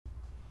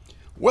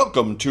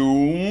Welcome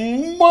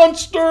to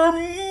Monster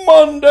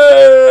Monday!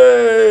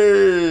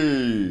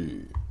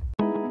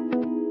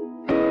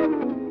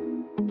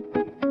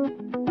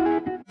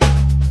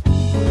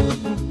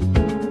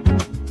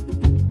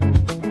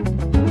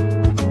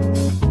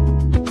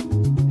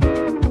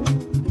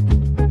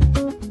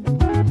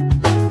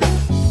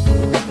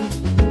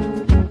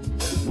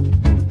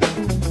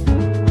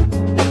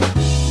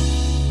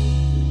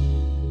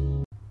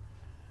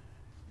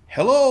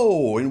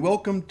 Hello and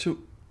welcome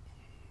to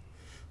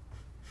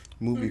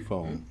Movie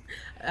Phone.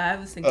 I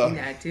was thinking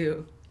that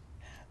too.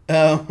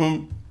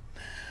 Well,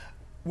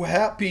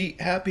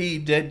 happy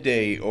Dead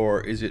Day,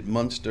 or is it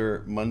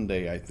Monster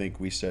Monday? I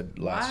think we said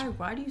last.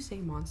 Why do you say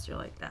monster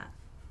like that?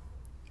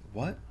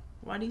 What?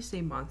 Why do you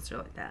say monster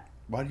like that?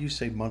 Why do you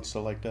say monster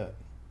like that?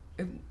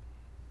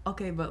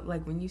 Okay, but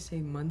like when you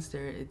say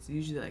monster, it's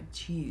usually like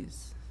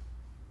cheese.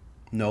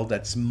 No,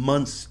 that's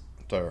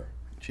Munster.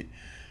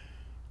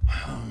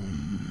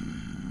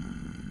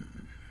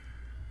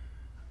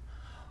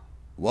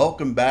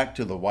 Welcome back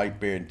to the White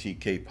Bear and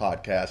TK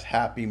podcast.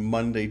 Happy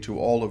Monday to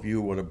all of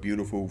you. What a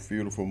beautiful,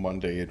 beautiful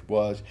Monday it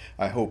was.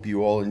 I hope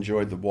you all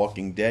enjoyed The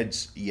Walking Dead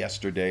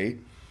yesterday.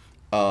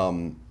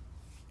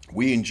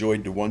 We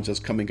enjoyed the ones that's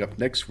coming up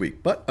next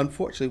week, but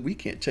unfortunately we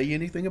can't tell you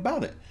anything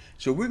about it.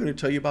 So we're going to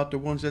tell you about the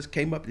ones that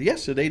came up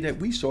yesterday that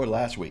we saw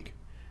last week.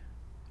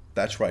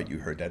 That's right, you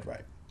heard that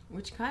right.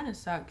 Which kind of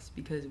sucks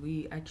because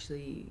we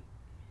actually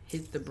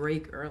hit the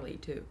break early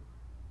too.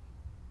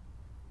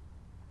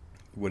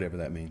 Whatever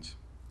that means.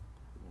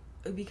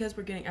 Because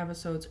we're getting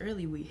episodes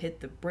early, we hit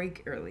the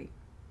break early.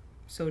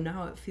 So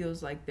now it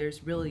feels like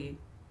there's really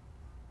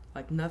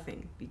like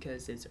nothing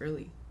because it's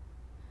early.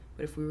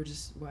 But if we were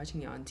just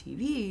watching it on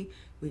TV,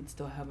 we'd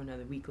still have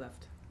another week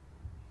left.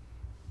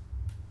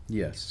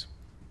 Yes.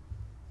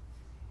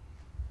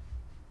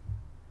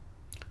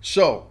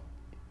 So,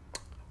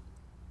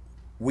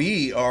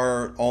 we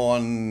are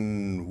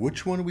on,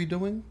 which one are we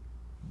doing?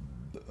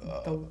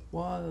 The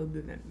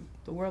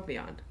World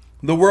Beyond.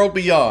 The World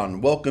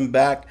Beyond. Welcome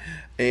back,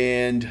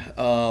 and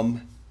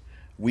I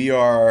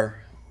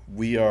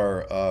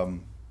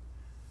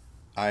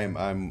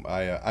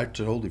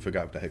totally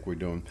forgot what the heck we're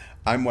doing.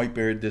 I'm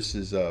Whitebeard. This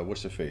is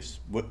what's her face?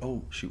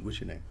 What's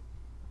your name?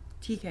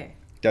 TK.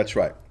 That's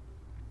right.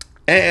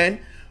 And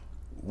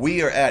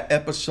we are at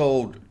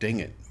episode.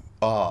 Dang it,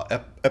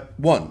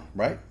 1,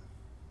 right?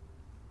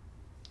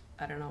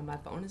 I don't know. My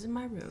phone is in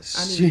my room.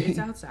 It's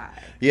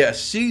outside. Yeah,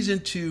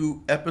 season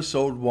 2,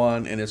 episode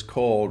 1, and it's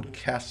called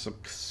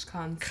Konsekans.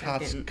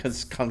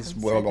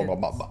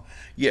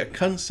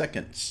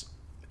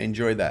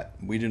 Enjoy that.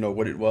 We didn't know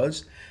what it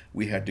was.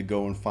 We had to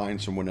go and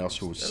find someone else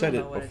who said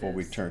it before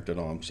we turned it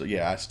on. So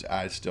yeah,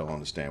 I still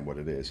understand what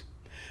it is.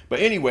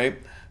 But anyway,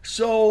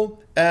 so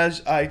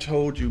as I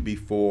told you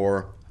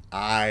before,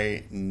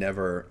 I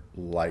never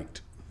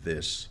liked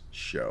this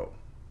show.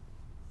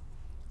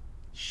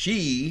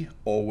 She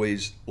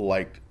always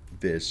liked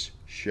this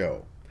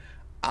show.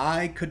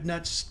 I could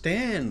not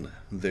stand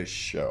this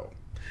show.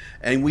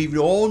 And we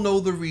all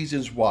know the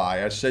reasons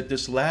why. I said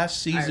this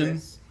last season.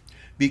 Iris.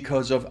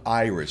 Because of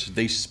Iris.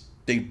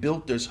 They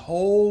built this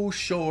whole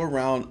show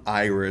around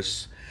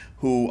Iris,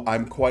 who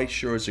I'm quite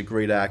sure is a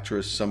great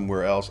actress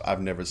somewhere else.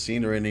 I've never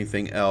seen her in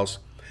anything else.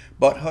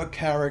 But her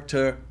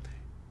character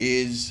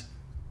is...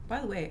 By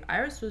the way,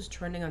 Iris was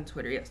trending on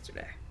Twitter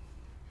yesterday.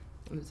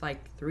 It was like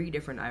 3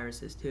 different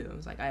Irises too. It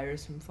was like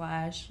Iris from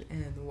Flash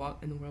and the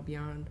World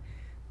Beyond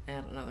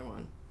and another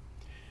one.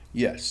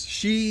 Yes,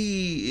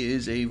 she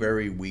is a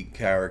very weak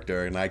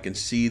character, and I can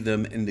see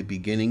them in the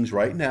beginnings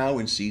right now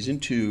in season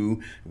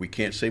 2. We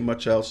can't say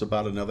much else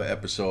about another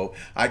episode.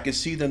 I can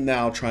see them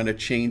now trying to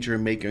change her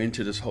and make her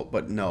into this whole,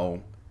 but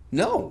no,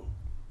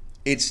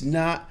 it's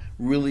not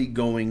really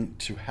going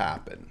to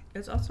happen.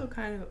 It's also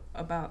kind of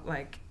about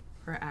like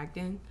her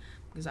acting,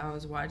 because I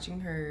was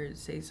watching her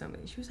say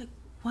something. She was like,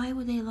 "Why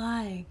would they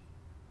lie?"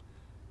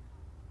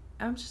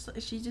 I'm just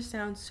like, she just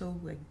sounds so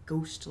like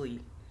ghostly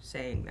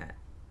saying that.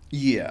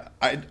 Yeah,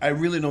 I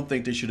really don't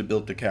think they should have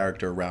built the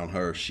character around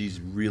her.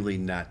 She's really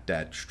not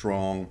that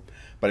strong.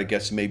 But I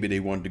guess maybe they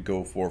wanted to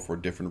go for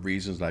different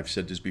reasons. And I've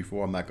said this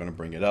before. I'm not going to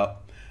bring it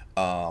up.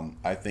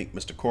 I think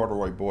Mr.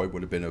 Corduroy Boy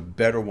would have been a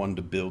better one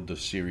to build the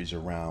series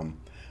around.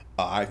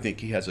 I think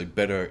he has a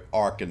better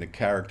arc in the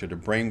character to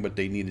bring. But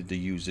they needed to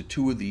use the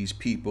 2 of these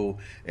people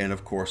and,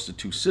 of course, the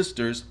 2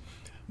 sisters.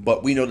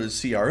 But we know that the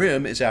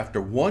CRM is after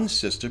 1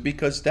 sister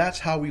because that's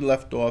how we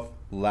left off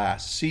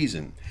last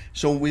season.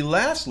 So when we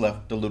last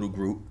left the little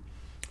group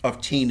of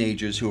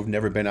teenagers who have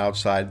never been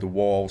outside the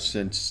wall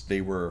since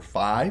they were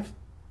 5,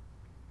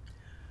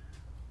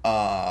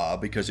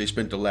 because they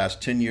spent the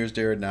last 10 years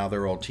there, and now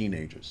they're all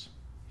teenagers.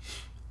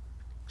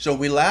 So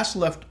we last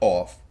left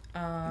off,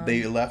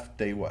 they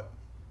what?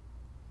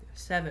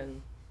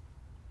 7.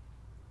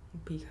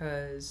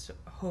 Because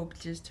Hope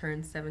just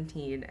turned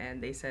 17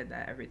 and they said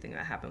that everything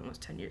that happened was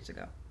 10 years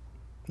ago.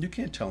 You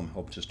can't tell them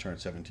Hope just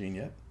turned 17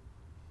 yet.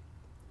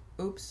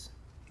 Oops.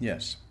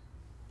 Yes.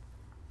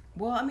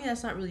 Well, I mean,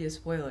 that's not really a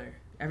spoiler.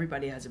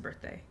 Everybody has a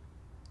birthday.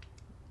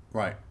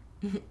 Right.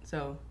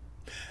 So,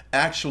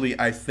 Actually,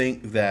 I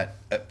think that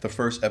the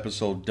first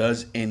episode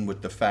does end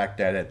with the fact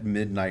that at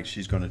midnight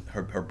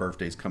her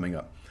birthday's coming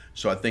up.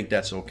 So I think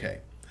that's okay.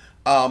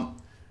 Um,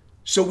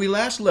 so we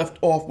last left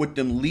off with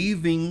them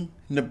leaving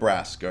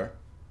Nebraska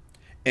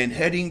and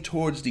heading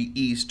towards the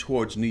east,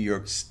 towards New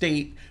York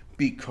State,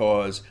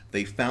 because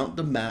they found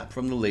the map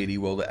from the lady.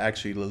 Well,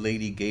 actually, the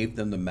lady gave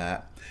them the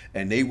map,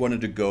 and they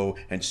wanted to go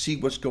and see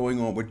what's going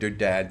on with their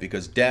dad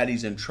because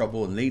daddy's in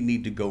trouble and they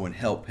need to go and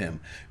help him.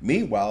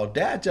 Meanwhile,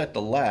 dad's at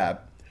the lab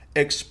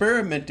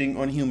experimenting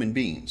on human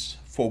beings.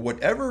 For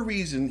whatever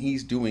reason,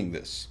 he's doing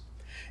this.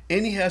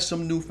 And he has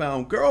some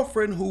newfound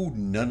girlfriend who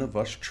none of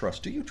us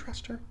trust. Do you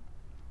trust her?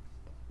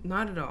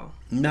 Not at all.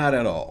 Not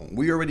at all.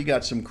 We already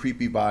got some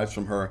creepy vibes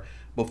from her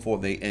before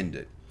they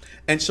ended.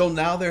 And so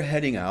now they're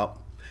heading out.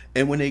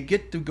 And when they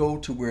get to go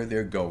to where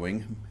they're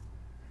going,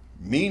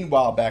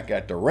 meanwhile, back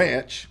at the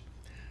ranch,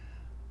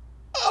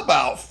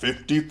 about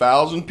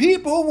 50,000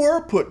 people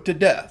were put to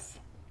death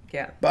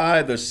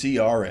by the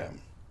CRM.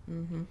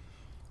 Mm-hmm.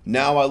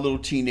 Now our little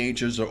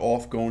teenagers are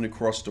off going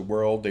across the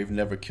world. They've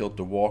never killed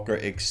a walker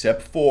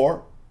except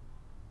for...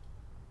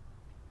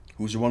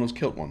 Who's the one who's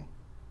killed one?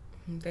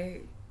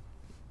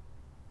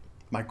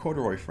 My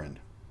corduroy friend.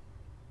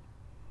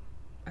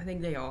 I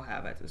think they all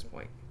have at this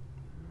point.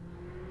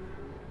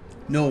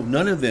 No,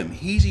 none of them.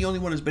 He's the only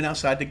one who's been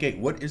outside the gate.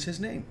 What is his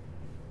name?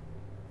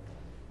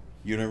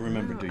 You don't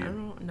remember, do you? I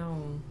don't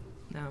know.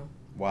 No.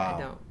 Wow.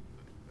 I don't.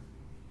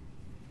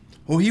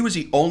 Well, he was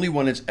the only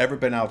one that's ever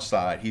been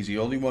outside. He's the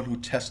only one who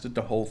tested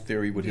the whole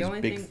theory with his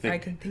big, thick... The only thing I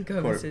can think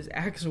of is his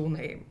actual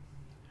name.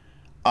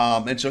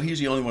 And so he's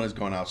the only one that's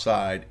gone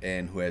outside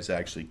and who has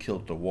actually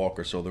killed the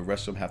walker. So the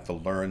rest of them have to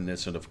learn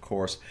this. And, of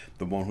course,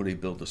 the one who they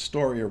build the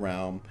story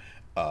around,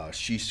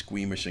 she's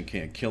squeamish and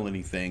can't kill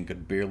anything,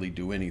 could barely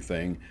do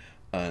anything,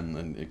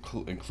 and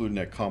including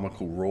that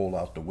comical roll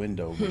out the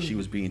window when she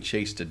was being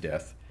chased to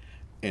death.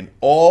 And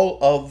all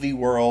of the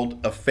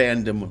world of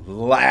fandom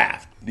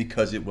laughed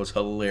because it was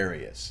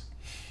hilarious.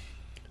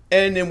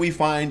 And then we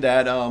find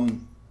that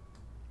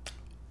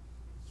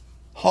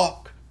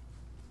Huck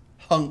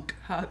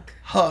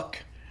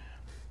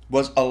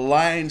was a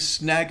lion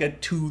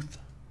snag-a-tooth,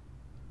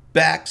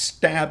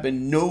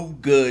 backstabbing, no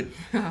good,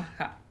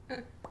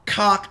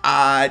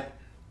 cock-eyed,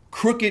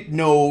 crooked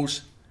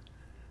nose,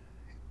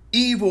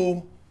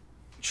 evil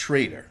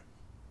traitor.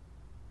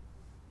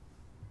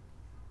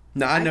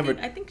 No,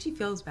 I think she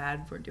feels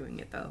bad for doing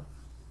it, though.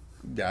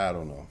 I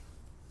don't know.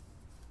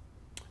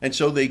 And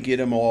so they get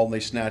him all, they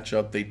snatch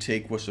up, they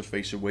take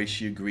what's-her-face away.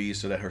 She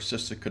agrees so that her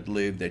sister could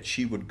live, that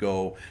she would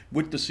go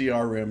with the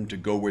CRM to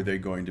go where they're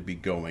going to be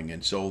going.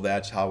 And so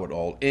that's how it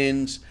all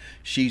ends.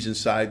 She's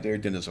inside there.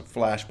 Then there's a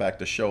flashback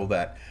to show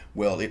that,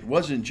 well, it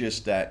wasn't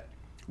just that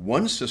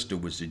one sister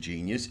was the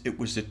genius. It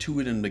was the two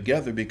of them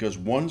together because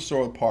one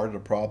saw part of the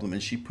problem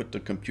and she put the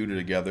computer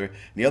together. And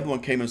the other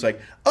one came and was like,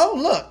 oh,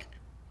 look.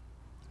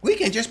 We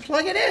can just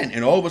plug it in.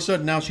 And all of a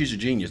sudden, now she's a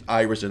genius.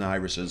 Iris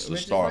is the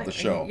star of the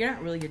show. You're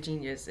not really a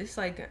genius. It's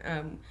like,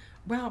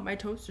 wow, my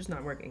toaster's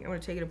not working. I'm going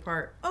to take it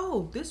apart.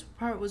 Oh, this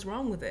part was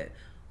wrong with it.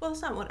 Well,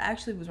 it's not what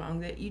actually was wrong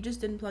with it. You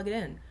just didn't plug it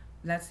in.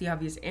 That's the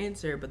obvious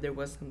answer, but there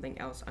was something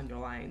else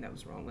underlying that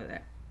was wrong with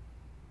it.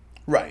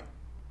 Right.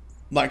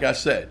 Like I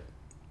said,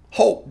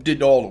 Hope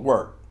did all the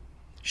work.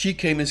 She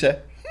came and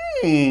said,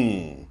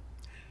 And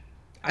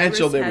Iris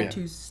so there had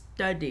to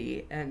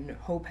study, and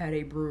Hope had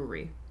a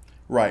brewery.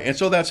 Right, and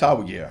so that's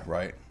how,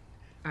 right?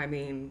 I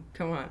mean,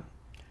 come on.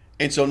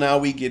 And so now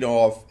we get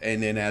off,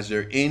 and then as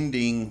they're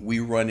ending, we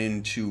run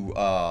into,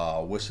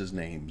 what's his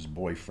name's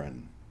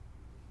boyfriend?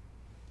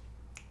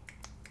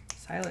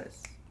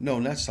 Silas. No,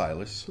 not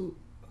Silas. Who?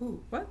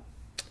 What?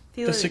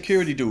 Felix. The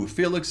security dude.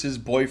 Felix's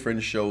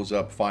boyfriend shows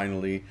up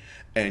finally,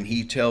 and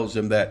he tells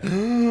him that,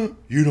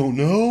 you don't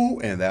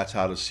know? And that's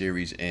how the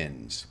series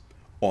ends.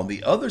 On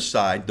the other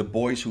side, the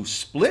boys who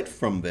split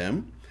from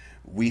them,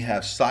 we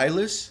have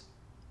Silas...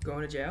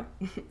 Going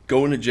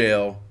to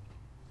jail.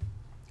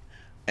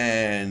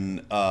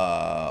 And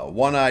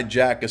One-Eyed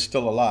Jack is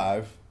still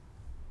alive.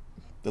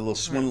 The little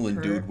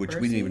swindling dude, which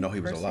we didn't even know he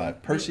was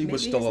alive. Percy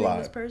was still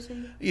alive.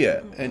 Percy?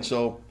 Yeah, and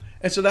so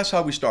that's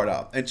how we start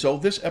out. And so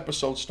this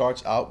episode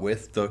starts out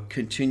with the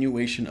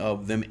continuation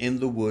of them in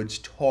the woods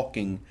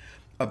talking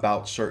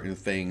about certain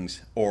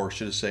things, or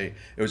should I say,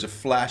 it was a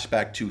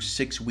flashback to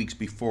 6 weeks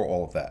before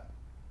all of that.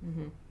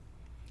 Mm-hmm.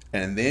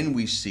 And then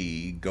we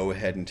see, go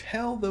ahead and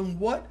tell them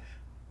what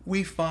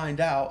we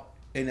find out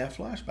in that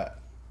flashback.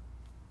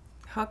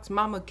 Huck's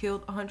mama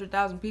killed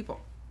 100,000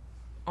 people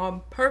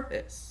on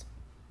purpose.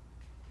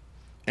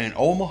 In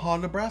Omaha,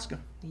 Nebraska.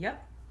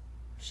 Yep.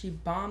 She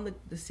bombed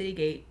the city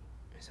gate,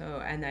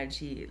 and then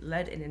she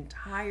led an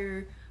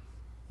entire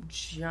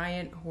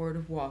giant horde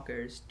of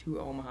walkers to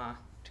Omaha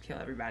to kill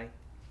everybody.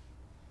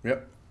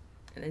 Yep.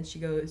 And then she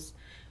goes,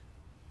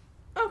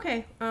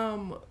 okay,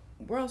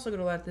 we're also going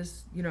to let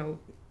this,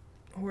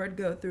 horde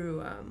go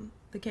through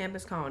the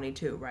campus colony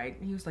too, right?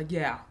 And he was like,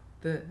 yeah.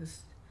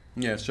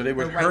 So they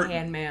were the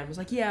right-hand man was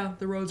like, yeah,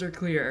 the roads are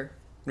clear.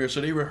 Yeah,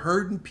 so they were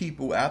herding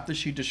people after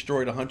she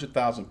destroyed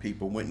 100,000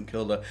 people, went and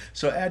killed her.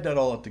 So add that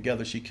all up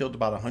together, she killed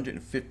about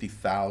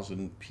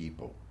 150,000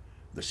 people.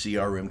 The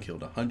CRM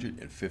killed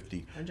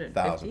 150,000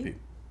 150? people.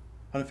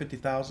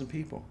 150,000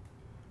 people.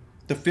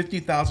 The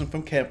 50,000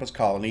 from Campus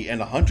Colony and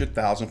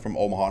 100,000 from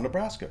Omaha,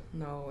 Nebraska.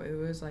 No, it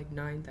was like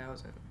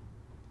 9,000.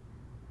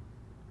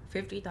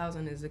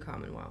 50,000 is the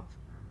Commonwealth.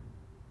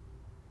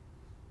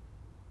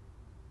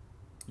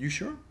 You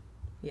sure?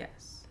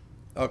 Yes.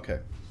 Okay.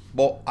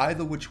 Well,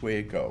 either which way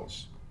it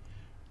goes,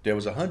 there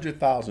was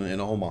 100,000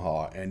 in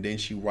Omaha, and then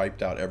she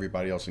wiped out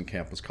everybody else in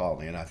Campus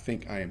Colony. And I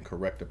think I am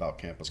correct about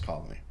Campus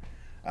Colony.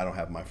 I don't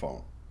have my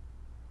phone.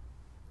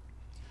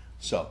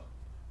 So,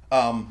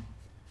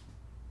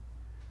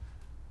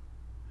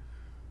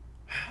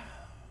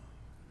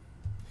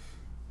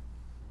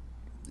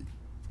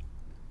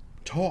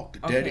 talk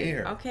dead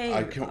air. Okay.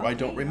 I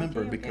don't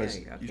remember okay, because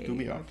okay, you threw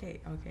me off.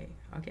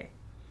 Okay.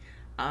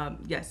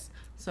 Yes.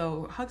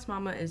 So Huck's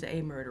mama is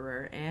a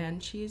murderer,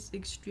 and she's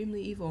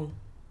extremely evil.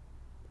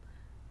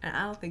 And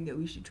I don't think that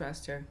we should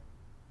trust her.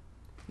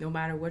 No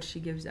matter what she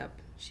gives up,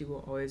 she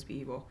will always be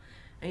evil.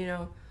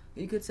 And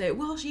you could say,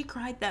 well, she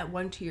cried that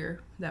one tear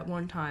that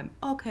one time.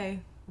 Okay.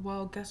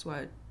 Well, guess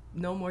what?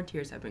 No more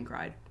tears have been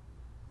cried.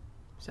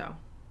 So.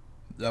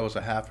 That was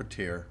a half a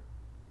tear.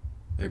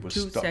 It was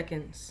 2 stuck.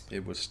 seconds.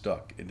 It was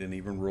stuck. It didn't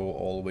even roll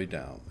all the way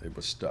down. It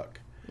was stuck.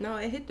 No,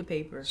 it hit the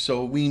paper.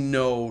 So we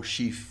know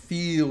she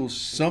feels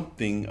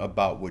something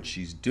about what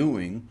she's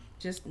doing,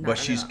 Just not but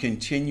she's enough.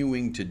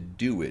 continuing to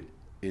do it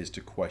is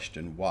to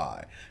question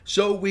why.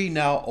 So we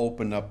now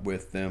open up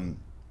with them.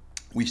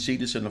 We see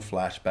this in a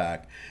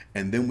flashback,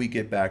 and then we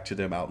get back to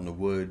them out in the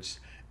woods,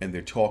 and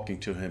they're talking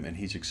to him, and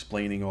he's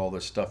explaining all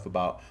this stuff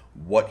about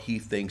what he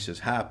thinks has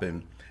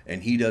happened,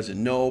 and he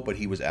doesn't know, but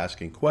he was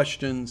asking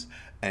questions.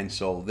 And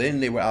so then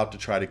they were out to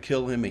try to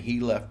kill him, and he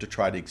left to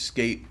try to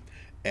escape.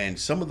 And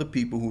some of the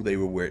people who they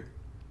were with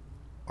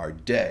are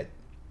dead.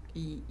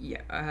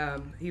 Yeah.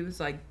 He was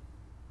like,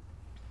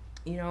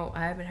 I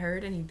haven't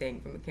heard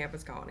anything from the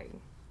campus colony.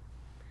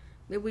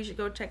 Maybe we should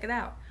go check it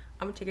out.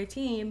 I'm gonna take a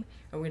team,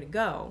 and we're gonna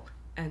go.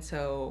 And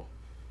so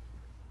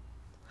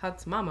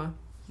Huck's mama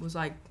was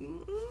like, okay.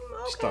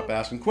 Stop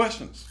asking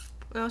questions.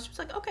 Well, she was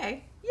like,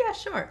 okay, yeah,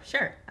 sure.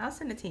 I'll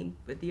send a team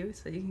with you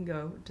so you can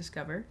go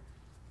discover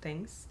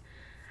things.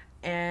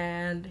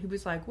 And he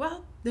was like,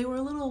 well, they were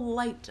a little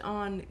light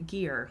on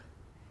gear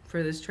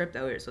for this trip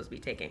that we were supposed to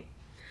be taking.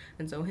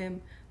 And so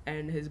him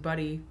and his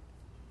buddy,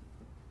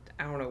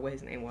 I don't know what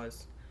his name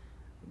was,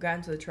 got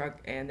into the truck,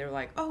 and they're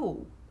like,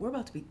 oh, we're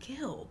about to be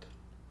killed.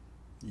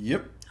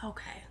 Yep.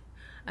 Okay.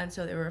 And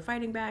so they were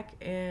fighting back,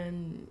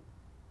 and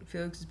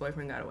Felix's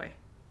boyfriend got away.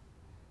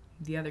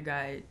 The other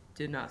guy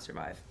did not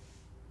survive.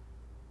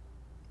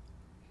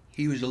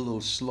 He was a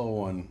little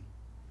slow on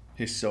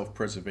his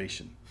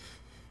self-preservation.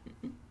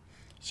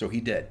 So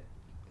he dead.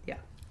 Yeah.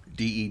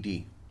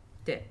 DED.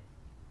 Did.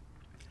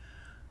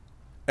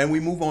 And we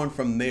move on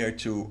from there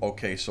to,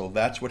 okay, so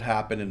that's what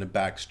happened in the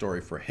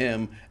backstory for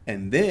him.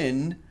 And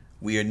then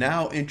we are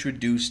now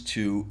introduced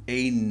to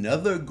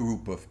another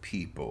group of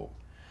people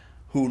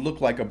who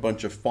look like a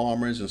bunch of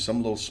farmers in some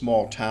little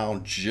small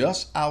town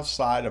just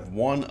outside of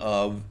one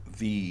of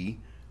the,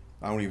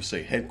 I don't even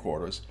say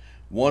headquarters,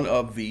 one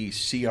of the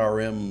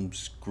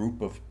CRM's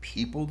group of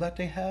people that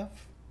they have.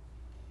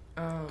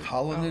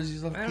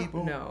 Colonies of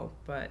people. No,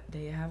 but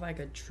they have like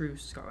a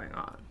truce going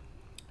on.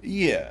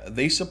 Yeah,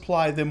 they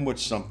supply them with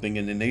something,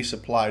 and then they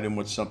supply them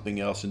with something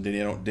else, and then they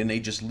don't. Then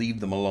they just leave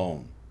them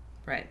alone.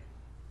 Right.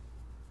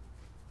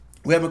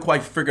 We haven't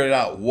quite figured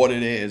out what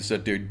it is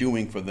that they're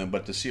doing for them,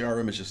 but the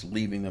CRM is just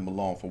leaving them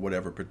alone for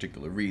whatever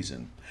particular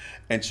reason.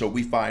 And so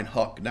we find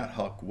not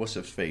Huck, what's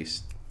his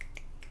face?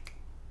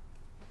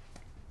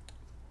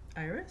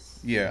 Iris?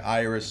 Yeah,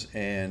 Iris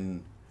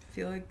and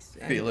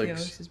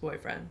Felix's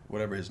boyfriend.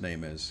 Whatever his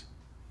name is.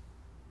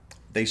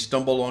 They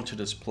stumble onto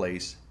this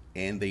place,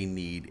 and they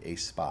need a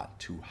spot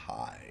to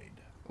hide.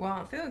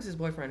 Well, Felix's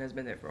boyfriend has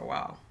been there for a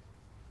while.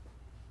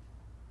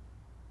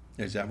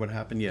 Is that what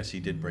happened? Yes, he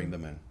did bring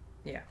them in.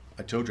 Yeah.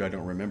 I told you I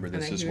don't remember.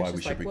 This is why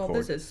we should record. Well,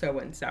 this is so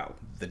and so.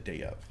 The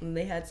day of. And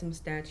they had some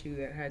statue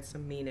that had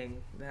some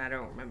meaning that I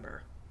don't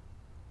remember.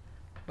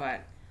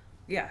 But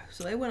yeah,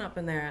 so they went up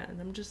in there, and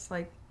I'm just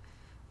like,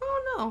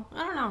 oh no,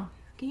 I don't know.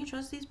 Can you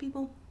trust these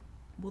people?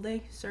 Will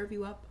they serve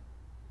you up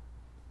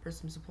for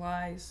some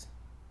supplies?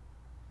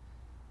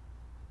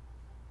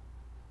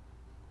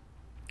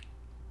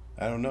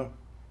 I don't know.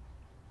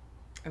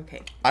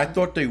 Okay. I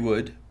thought they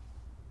would.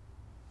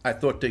 I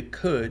thought they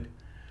could.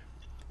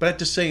 But at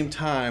the same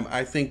time,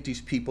 I think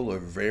these people are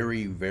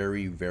very,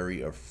 very,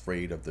 very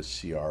afraid of the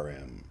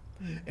CRM.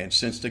 Mm-hmm. And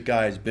since the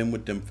guy's been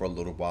with them for a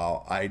little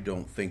while, I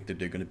don't think that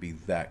they're going to be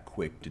that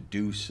quick to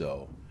do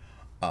so.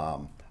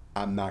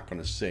 I'm not going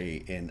to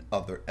say in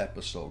other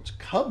episodes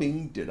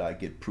coming, did I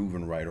get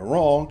proven right or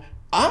wrong?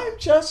 I'm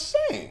just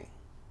saying.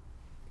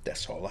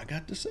 That's all I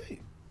got to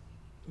say.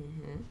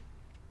 Mm-hmm.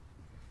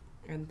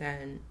 And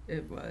then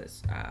it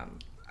was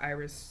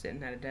Iris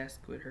sitting at a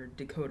desk with her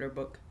decoder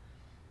book.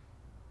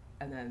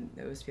 And then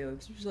it was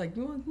Felix. She was like,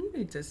 well, you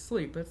need to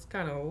sleep. It's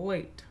kind of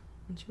late.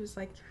 And she was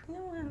like,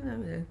 no,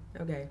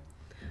 okay.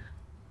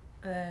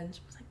 And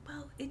she was like,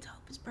 well, it's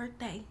Hope's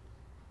birthday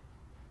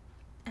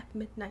at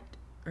midnight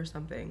or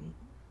something.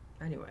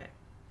 Anyway.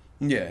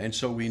 Yeah, and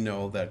so we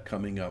know that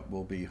coming up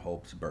will be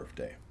Hope's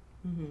birthday.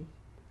 Mm-hmm.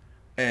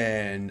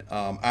 And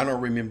I don't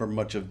remember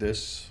much of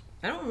this.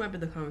 I don't remember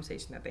the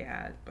conversation that they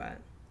had, but...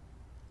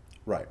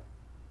 Right.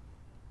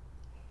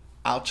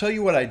 I'll tell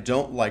you what I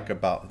don't like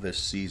about this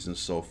season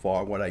so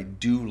far, what I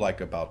do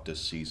like about this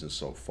season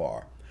so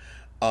far.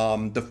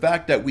 The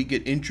fact that we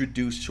get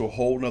introduced to a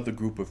whole nother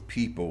group of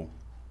people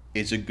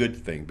is a good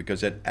thing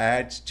because it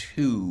adds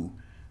to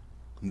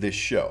this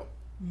show.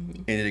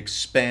 Mm-hmm. And it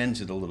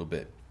expands it a little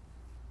bit.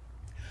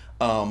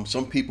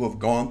 Some people have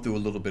gone through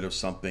a little bit of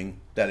something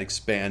that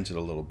expands it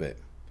a little bit.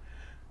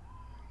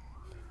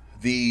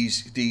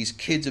 These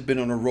kids have been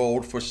on a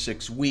road for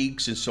 6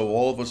 weeks, and so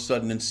all of a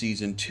sudden in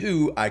season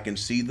 2, I can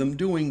see them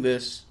doing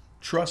this.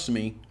 Trust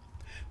me.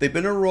 They've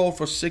been on a road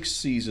for 6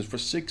 seasons, for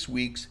 6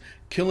 weeks,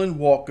 killing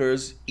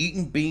walkers,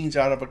 eating beans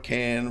out of a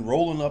can,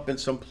 rolling up in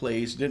some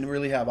place, didn't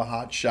really have a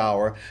hot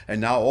shower, and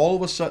now all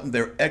of a sudden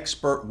they're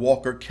expert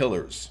walker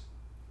killers.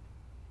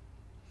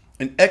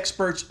 And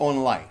experts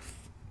on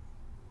life.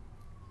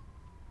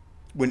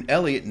 When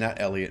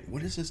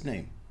what is his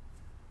name?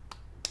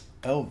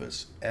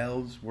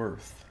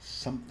 Ellsworth,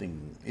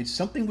 something. It's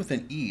something with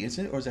an E,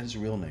 isn't it? Or is that his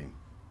real name?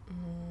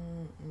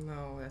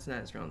 No, that's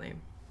not his real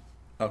name.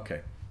 Okay.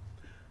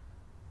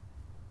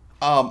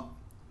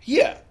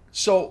 Yeah,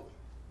 so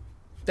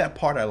that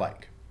part I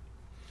like.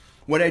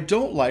 What I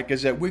don't like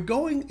is that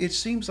it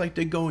seems like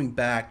they're going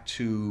back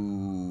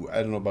to,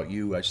 I don't know about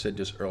you, I said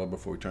this earlier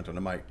before we turned on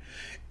the mic.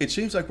 It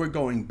seems like we're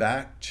going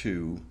back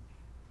to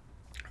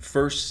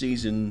first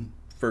 1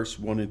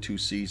 and 2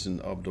 season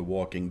of The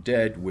Walking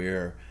Dead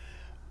where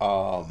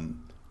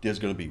there's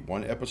going to be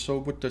one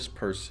episode with this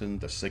person,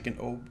 the second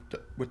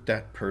with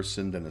that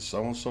person, then a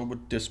so-and-so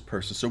with this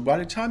person. So by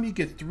the time you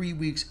get 3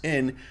 weeks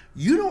in,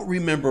 you don't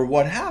remember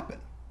what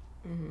happened.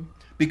 Mm-hmm.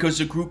 Because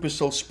the group is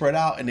so spread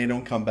out and they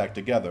don't come back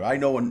together. I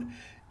know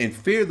in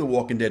Fear the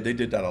Walking Dead, they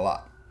did that a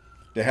lot.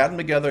 They had them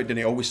together, then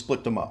they always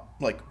split them up.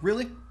 Like,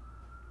 really?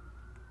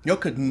 Y'all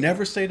could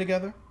never stay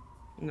together?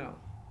 No.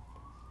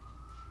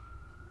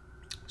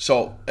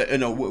 So,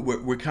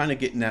 we're kind of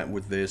getting at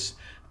with this.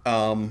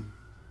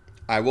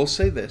 I will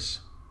say this.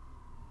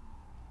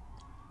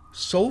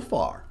 So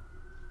far,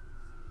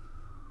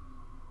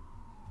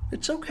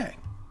 it's okay.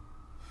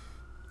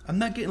 I'm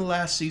not getting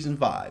last season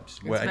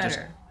vibes.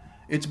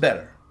 It's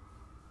better.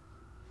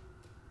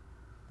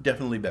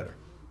 Definitely better.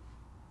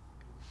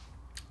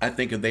 I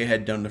think if they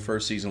had done the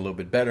first season a little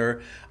bit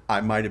better, I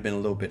might have been a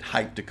little bit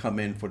hyped to come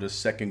in for the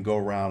second go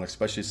round,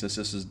 especially since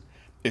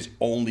it's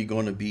only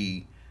going to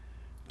be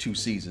 2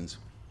 seasons.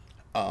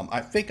 I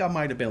think I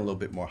might have been a little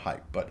bit more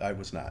hyped, but I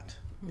was not.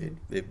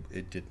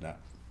 It did not.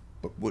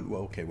 But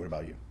okay, what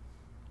about you?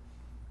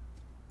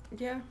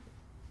 Yeah,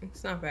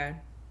 it's not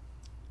bad.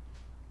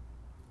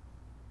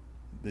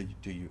 Do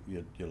you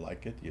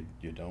like it?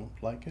 You don't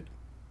like it?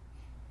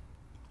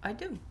 I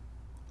do.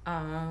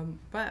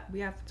 But we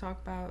have to talk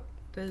about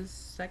the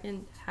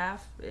second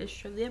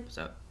half-ish of the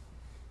episode.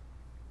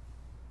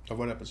 Of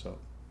what episode?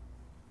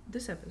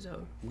 This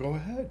episode. Go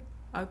ahead.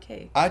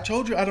 Okay. I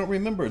told you I don't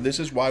remember. This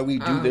is why we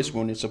do this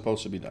when it's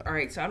supposed to be done. All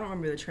right, so I don't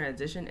remember the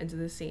transition into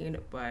the scene,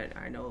 but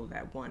I know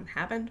that one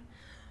happened.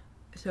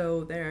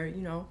 So they're,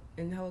 in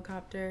the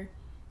helicopter,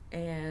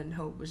 and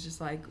Hope was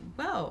just like,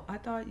 well, I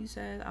thought you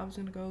said I was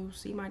going to go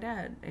see my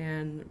dad.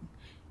 And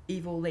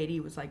evil lady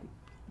was like,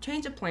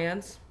 change of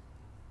plans.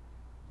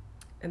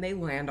 And they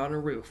land on a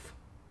roof.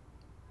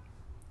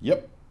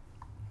 Yep.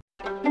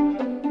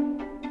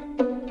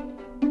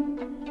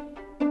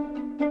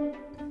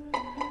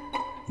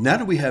 Now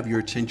that we have your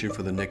attention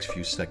for the next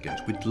few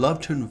seconds, we'd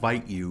love to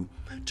invite you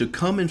to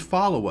come and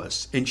follow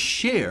us and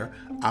share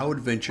our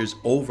adventures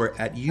over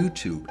at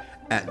YouTube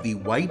at the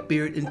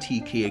Whitebeard and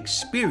TK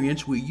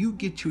Experience, where you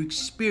get to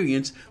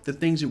experience the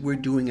things that we're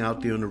doing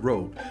out there on the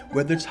road,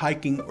 whether it's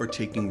hiking or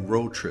taking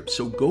road trips.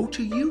 So go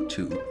to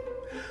YouTube,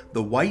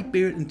 the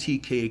Whitebeard and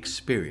TK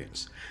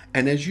Experience.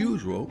 And as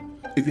usual,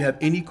 if you have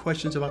any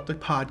questions about the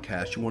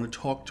podcast, you want to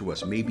talk to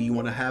us, maybe you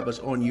want to have us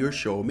on your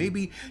show,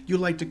 maybe you'd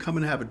like to come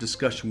and have a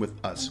discussion with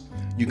us,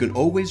 you can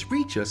always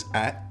reach us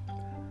at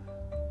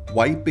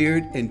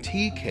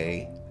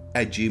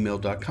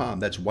whitebeardandtk@gmail.com.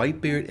 That's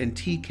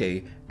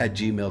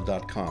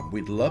whitebeardandtk@gmail.com.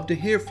 We'd love to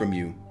hear from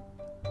you,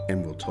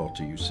 and we'll talk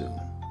to you soon.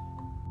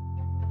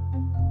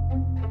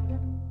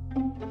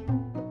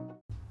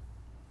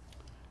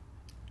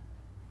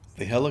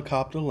 The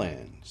helicopter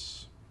lands.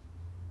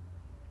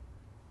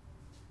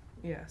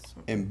 Yes.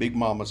 And Big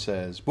Mama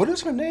says, what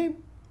is her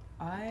name?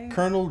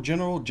 Colonel,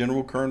 General,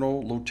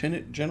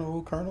 Lieutenant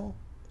General, Colonel?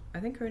 I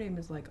think her name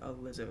is like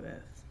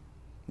Elizabeth.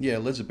 Yeah,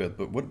 Elizabeth,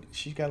 but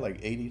she's got like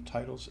 80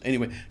 titles.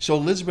 Anyway, so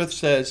Elizabeth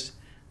says,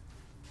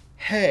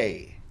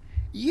 hey,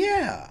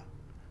 yeah,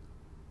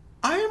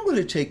 I am going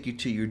to take you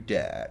to your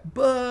dad,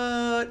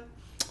 but,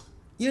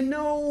 You and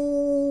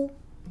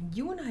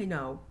I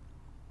know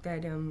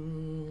that you're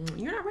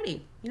not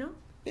ready. You know.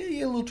 Yeah,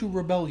 you're a little too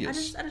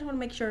rebellious. I just want to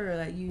make sure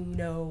that you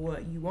know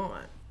what you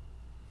want,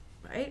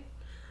 right?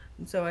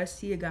 And so I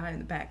see a guy in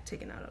the back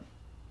taking out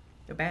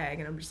a bag,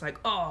 and I'm just like,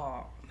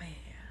 oh man,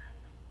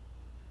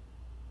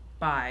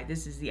 bye.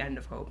 This is the end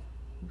of Hope.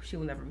 She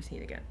will never be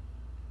seen again.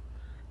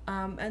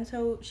 And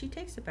so she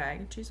takes the bag,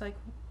 and she's like,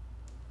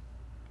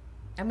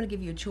 I'm gonna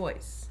give you a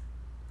choice.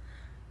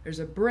 There's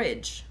a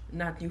bridge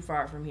not too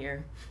far from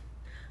here,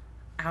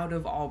 out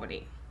of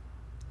Albany,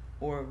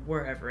 or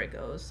wherever it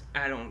goes.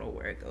 I don't know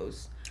where it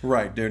goes.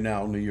 Right, they're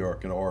now in New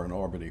York or in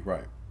Albany,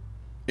 right.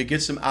 It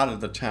gets them out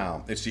of the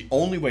town. It's the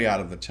only way out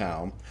of the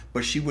town,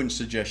 but she wouldn't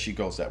suggest she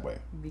goes that way.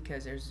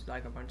 Because there's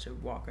like a bunch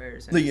of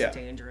walkers and Yeah. it's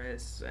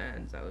dangerous.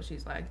 And so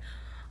she's like,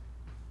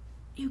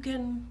 you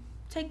can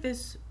take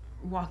this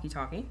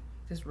walkie-talkie,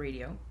 this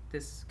radio,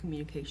 this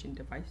communication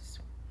device,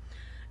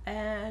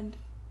 and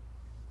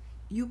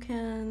you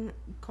can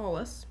call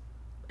us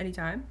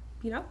anytime,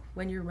 you know,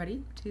 when you're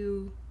ready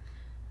to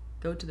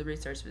go to the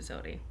research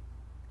facility.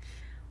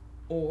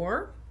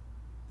 Or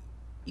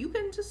you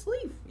can just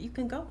leave. You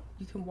can go.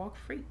 You can walk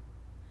free.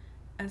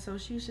 And so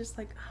she was just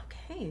like,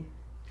 okay.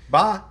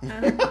 Bye.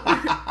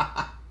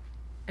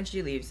 And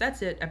she leaves.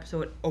 That's it.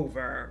 Episode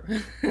over.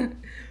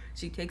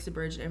 She takes the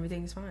bridge and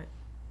everything's fine.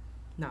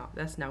 No,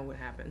 that's not what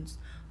happens.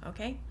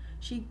 Okay?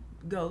 She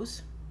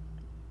goes.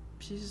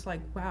 She's just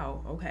like,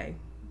 wow, okay.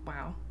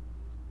 Wow.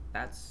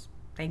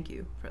 Thank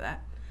you for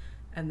that.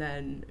 And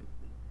then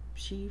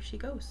she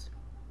goes.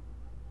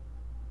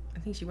 I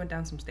think she went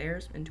down some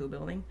stairs into a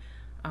building.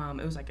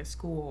 It was like a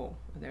school.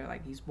 They're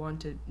like these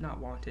not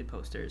wanted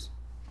posters.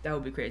 That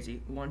would be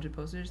crazy. Wanted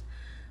posters.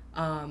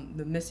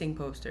 The missing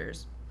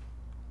posters.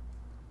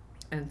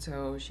 And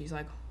so she's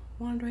like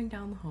wandering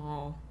down the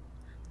hall.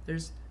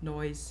 There's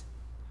noise.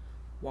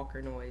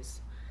 Walker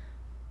noise.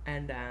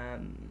 And I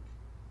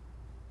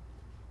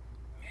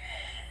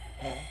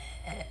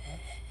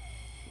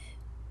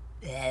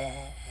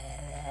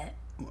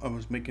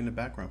was making the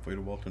background for you,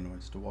 the Walker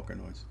noise.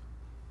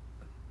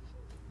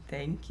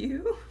 Thank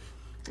you.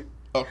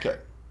 Okay.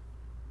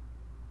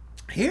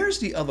 Here's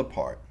the other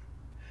part.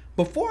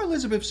 Before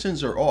Elizabeth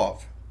sends her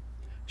off,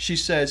 she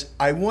says,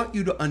 I want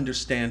you to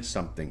understand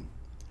something.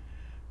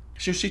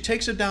 So she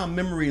takes her down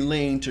memory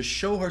lane to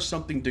show her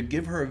something, to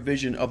give her a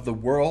vision of the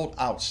world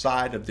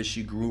outside of this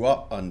she grew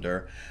up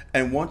under,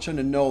 and wants her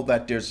to know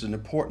that there's an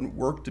important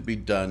work to be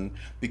done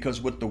because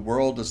what the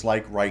world is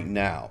like right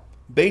now.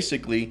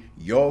 Basically,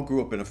 y'all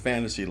grew up in a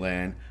fantasy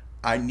land.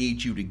 I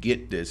need you to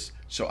get this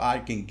so I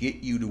can get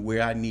you to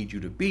where I need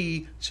you to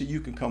be so you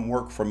can come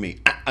work for me.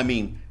 I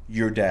mean,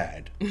 your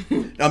dad.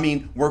 I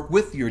mean, work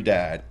with your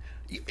dad.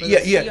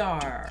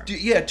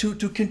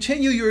 To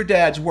continue your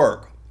dad's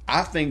work.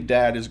 I think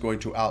dad is going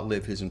to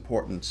outlive his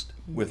importance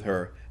with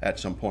her at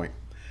some point.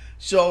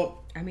 So,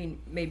 I mean,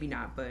 maybe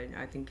not, but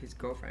I think his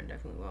girlfriend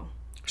definitely will.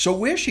 So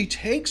where she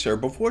takes her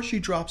before she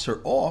drops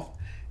her off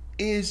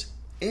is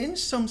in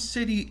some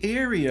city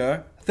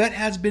area that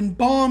has been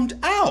bombed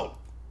out.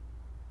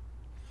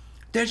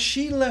 That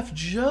she left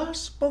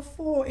just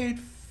before it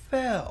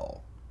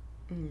fell.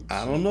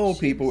 I don't know,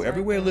 people.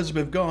 Everywhere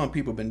Elizabeth gone,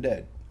 people been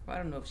dead. Well, I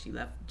don't know if she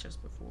left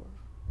just before.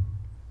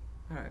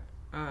 All right.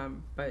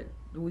 But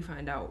we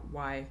find out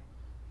why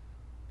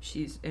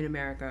she's in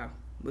America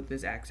with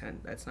this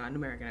accent. That's not an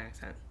American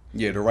accent.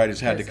 Yeah, the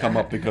writers had to come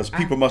up because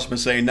people must have been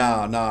saying,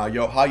 nah,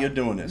 yo, how you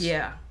doing this?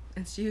 Yeah.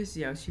 And she was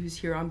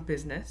here on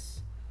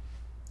business.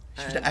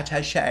 She was the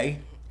attaché.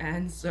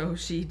 And so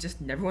she just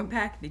never went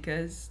back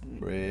because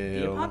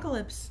the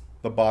apocalypse.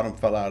 The bottom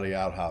fell out of the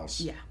outhouse.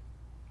 Yeah.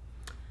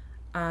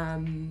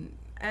 And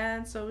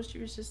so she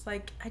was just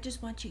like, I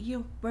just want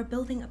you, we're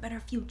building a better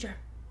future.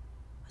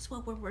 That's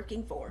what we're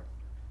working for.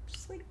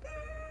 Just like,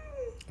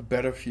 a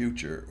better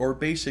future. Or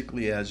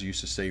basically, as you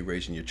used to say,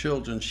 raising your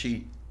children,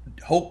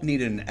 Hope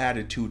needed an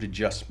attitude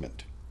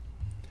adjustment.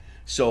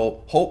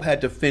 So Hope had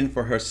to fend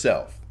for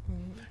herself.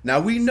 Mm-hmm. Now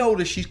we know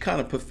that she's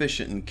kind of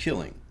proficient in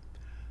killing.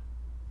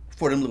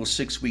 For them little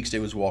 6 weeks they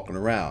was walking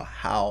around.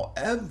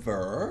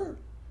 However,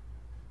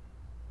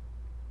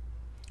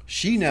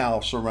 she now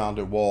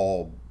surrounded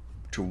wall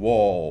to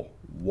wall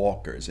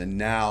walkers, and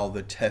now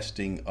the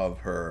testing of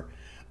her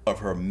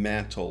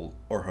mantle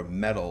or her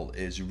metal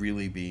is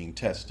really being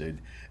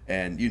tested.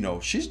 And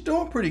she's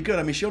doing pretty good.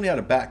 I mean, she only had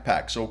a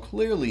backpack, so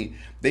clearly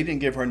they didn't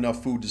give her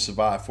enough food to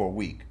survive for a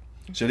week.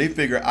 So they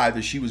figure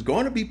either she was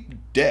going to be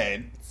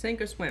dead,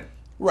 sink or swim.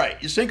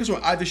 Right, sink or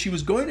swim. Either she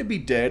was going to be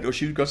dead or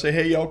she was going to say,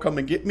 hey, y'all, come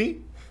and get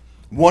me.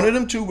 One of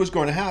them two was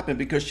going to happen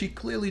because she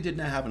clearly did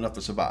not have enough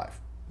to survive.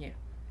 Yeah.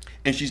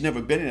 And she's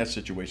never been in that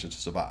situation to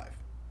survive.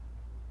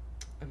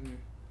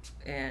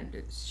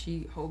 And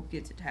Hope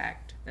gets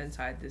attacked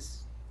inside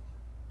this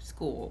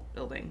school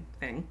building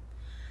thing.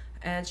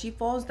 And she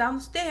falls down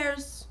the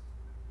stairs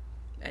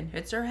and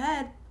hits her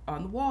head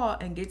on the wall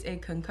and gets a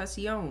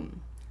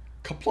concussion.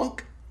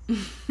 Kaplunk.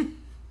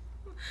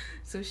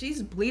 So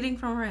she's bleeding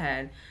from her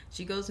head.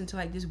 She goes into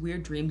like this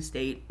weird dream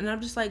state. And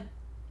I'm just like,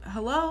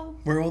 hello?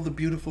 Where all the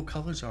beautiful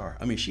colors are.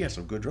 I mean, she has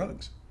some good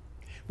drugs.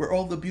 where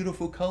all the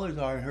beautiful colors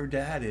are, and her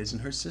dad is,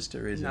 and her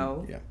sister is. No,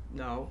 And, yeah.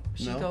 no.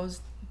 She No?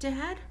 goes,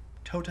 Dad,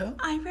 Toto?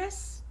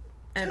 Iris,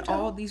 and Toto?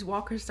 all these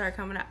walkers start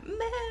coming out.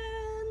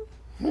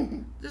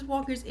 Man, this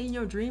walker's in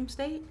your dream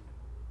state.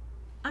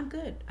 I'm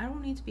good. I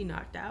don't need to be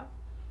knocked out.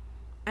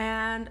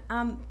 And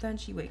then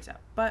she wakes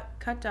up. But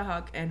cut to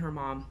Huck and her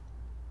mom.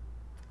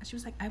 She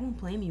was like, I won't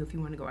blame you if you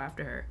want to go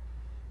after her.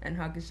 And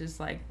Huck is just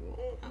like,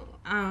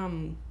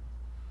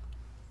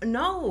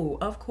 no,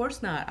 of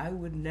course not. I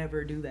would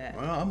never do that.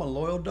 Well, I'm a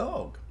loyal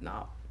dog.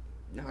 No,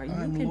 you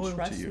I'm can loyal to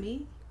trust you.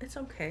 me. It's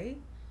okay.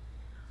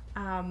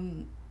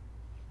 And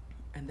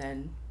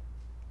then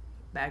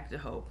back to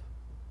Hope,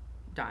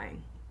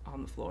 dying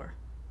on the floor,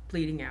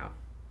 bleeding out,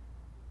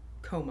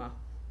 coma.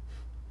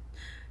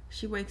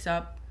 She wakes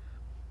up.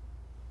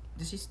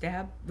 Did she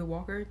stab the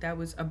walker that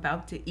was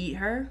about to eat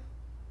her?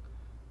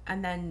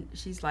 And then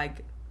she's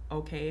like,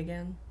 okay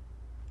again.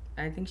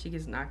 I think she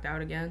gets knocked out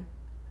again.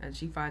 And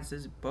she finds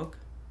this book.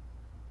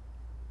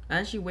 And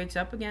then she wakes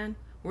up again.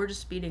 We're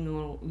just speeding a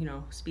little,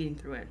 speeding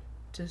through it.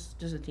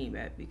 Just a team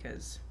bit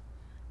because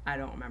I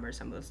don't remember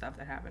some of the stuff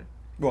that happened.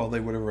 Well, they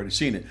would have already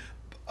seen it.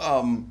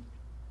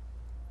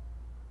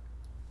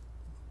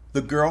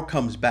 The girl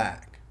comes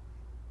back.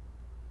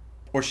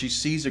 Or she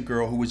sees a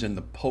girl who was in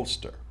the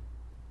poster.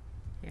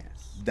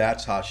 Yes.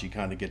 That's how she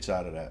kind of gets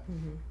out of that.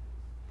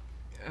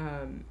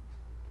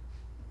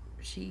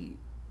 She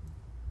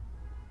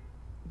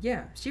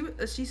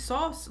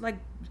saw like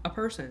a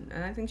person,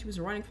 and I think she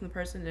was running from the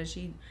person, and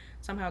she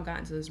somehow got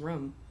into this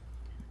room,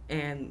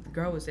 and the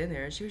girl was in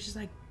there, and she was just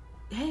like,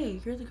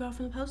 hey, you're the girl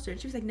from the poster. And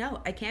she was like,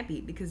 no, I can't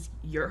be because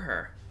you're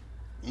her.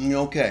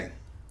 Okay.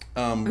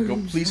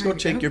 Please go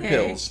take your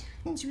Okay. pills.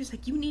 She was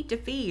like, you need to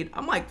feed.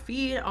 I'm like,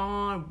 feed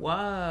on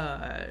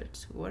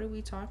what? What are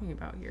we talking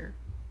about here?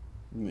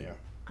 Yeah.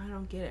 I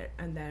don't get it.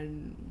 And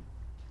then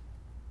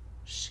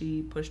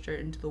she pushed her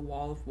into the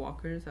wall of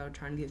walkers that were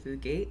trying to get through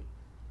the gate,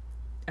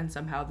 and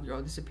somehow the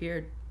girl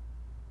disappeared.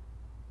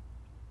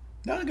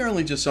 Now the girl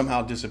only just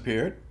somehow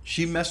disappeared.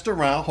 She messed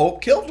around.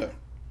 Hope killed her.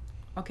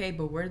 Okay,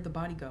 but where did the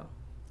body go?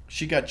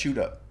 She got chewed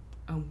up.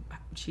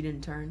 She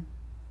didn't turn?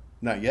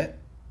 Not yet.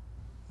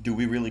 Do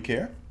we really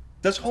care?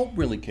 Does Hope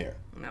really care?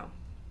 No.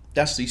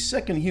 That's the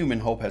second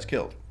human Hope has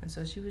killed. And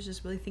so she was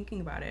just really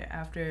thinking about it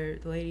after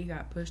the lady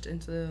got pushed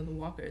into the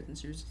walkers, and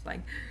she was just like,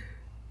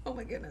 oh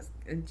my goodness,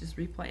 and just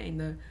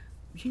replaying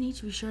you need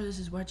to be sure this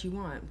is what you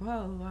want,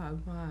 blah, blah,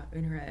 blah,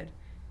 in her head.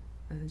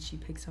 And then she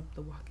picks up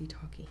the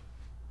walkie-talkie.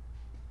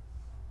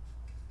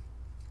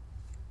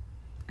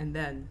 And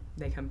then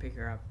they come pick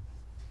her up.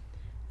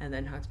 And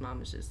then Huck's mom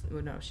was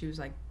she was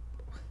like,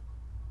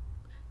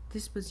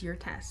 this was your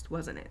test,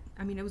 wasn't it?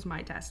 I mean, it was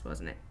my test,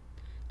 wasn't it?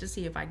 To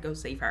see if I'd go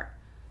save her.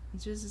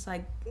 And she was just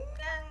like,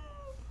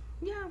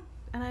 yeah.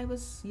 And I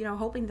was,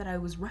 hoping that I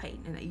was right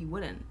and that you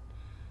wouldn't.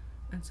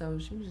 And so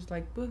she was just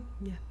like,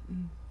 yeah.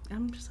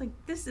 I'm just like,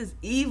 this is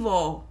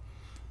evil.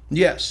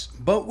 Yes,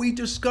 but we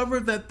discover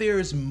that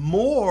there's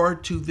more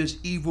to this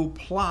evil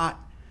plot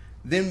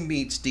than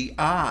meets the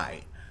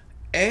eye.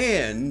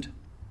 And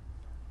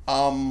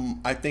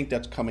I think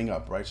that's coming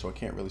up, right? So I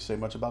can't really say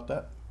much about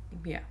that.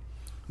 Yeah.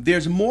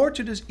 There's more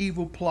to this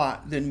evil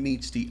plot than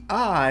meets the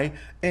eye,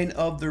 and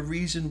of the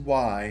reason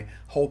why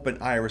Hope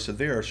and Iris are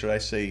there, or should I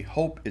say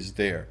Hope is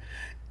there.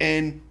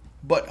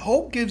 But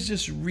Hope gives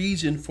this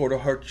reason for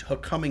her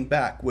coming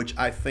back, which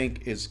I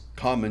think is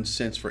common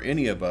sense for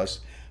any of us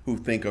who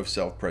think of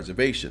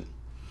self-preservation.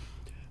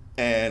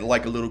 And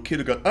like a little kid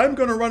who goes, I'm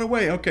going to run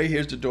away. Okay,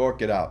 here's the door.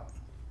 Get out.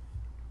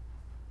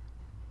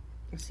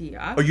 See,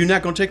 Or you're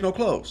not going to take no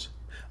clothes.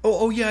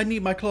 Oh yeah, I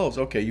need my clothes.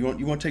 Okay, you want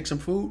to take some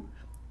food?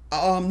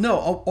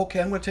 No. Oh,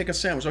 okay, I'm going to take a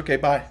sandwich. Okay,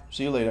 bye.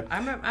 See you later. I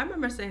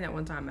remember saying that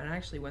one time, and I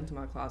actually went to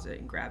my closet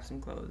and grabbed some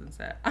clothes and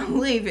said, I'm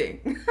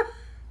leaving.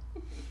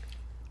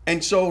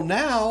 And so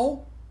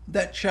now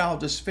that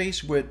child is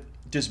faced with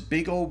this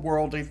big old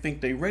world they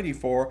think they're ready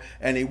for,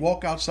 and they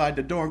walk outside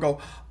the door and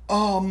go,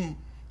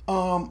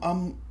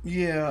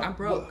 yeah. I'm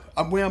broke.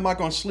 Where am I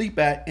going to sleep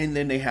at? And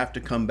then they have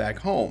to come back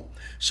home.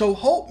 So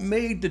Hope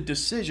made the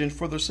decision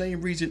for the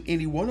same reason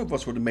any one of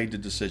us would have made the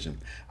decision.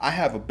 I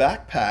have a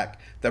backpack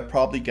that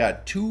probably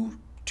got two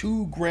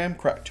graham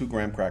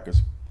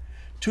crackers,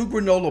 2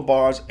 granola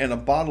bars, and a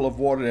bottle of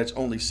water that's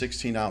only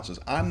 16 ounces.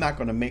 I'm not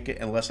going to make it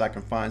unless I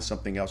can find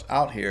something else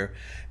out here.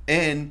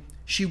 And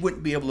she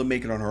wouldn't be able to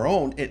make it on her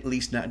own, at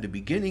least not in the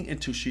beginning,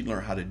 until she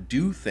learned how to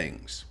do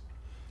things.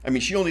 I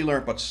mean, she only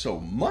learned but so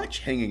much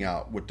hanging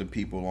out with the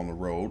people on the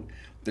road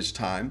this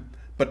time.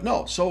 But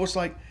no, so it's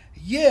like,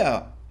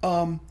 yeah,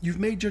 you've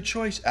made your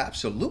choice.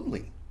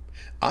 Absolutely.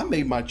 I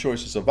made my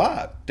choice to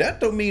survive. That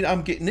don't mean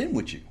I'm getting in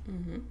with you.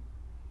 Mm-hmm.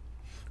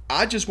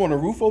 I just want a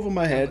roof over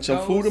my head,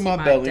 some food in my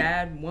belly.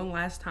 Dad one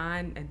last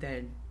time, and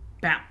then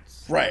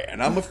bounce. Right,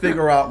 and I'm going to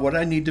figure out what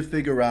I need to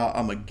figure out.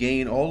 I'm going to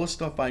gain all the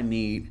stuff I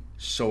need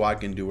so I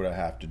can do what I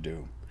have to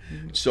do.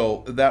 Mm-hmm.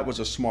 So that was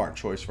a smart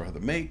choice for her to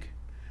make.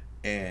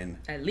 And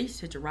at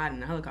least hitch a ride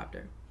in a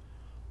helicopter.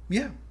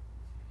 Yeah.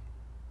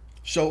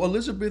 So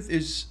Elizabeth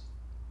is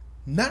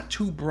not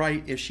too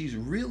bright if she's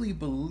really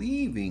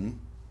believing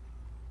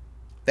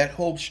that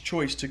Hope's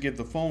choice to give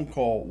the phone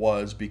call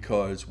was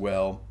because,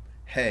 well,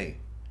 hey,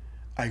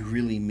 I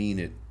really mean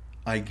it.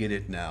 I get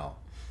it now.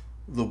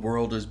 The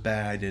world is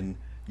bad and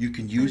you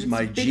can And use it's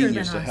my bigger than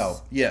genius to us. help.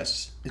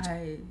 Yes.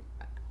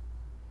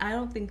 I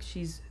don't think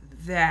she's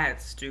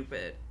that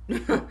stupid.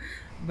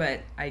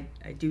 But I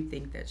do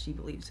think that she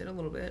believes it a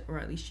little bit, or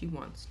at least she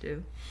wants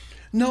to.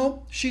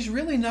 No, she's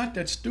really not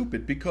that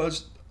stupid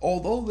because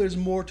although there's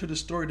more to the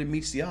story than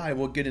meets the eye,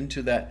 we'll get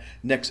into that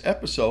next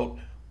episode.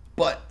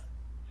 But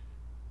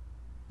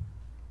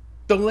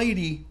the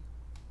lady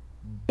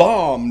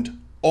bombed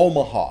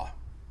Omaha,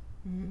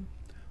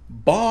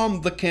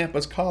 bombed the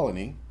campus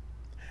colony,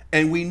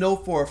 and we know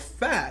for a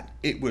fact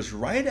it was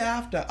right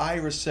after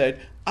Iris said,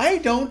 I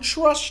don't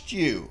trust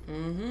you.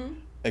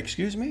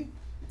 Excuse me?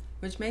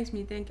 Which makes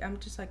me think, I'm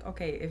just like,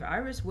 okay, if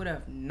Iris would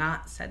have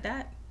not said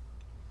that,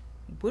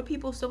 would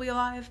people still be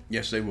alive?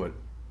 Yes, they would.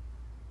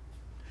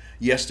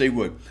 Yes, they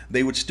would.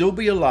 They would still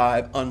be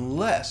alive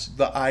unless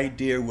the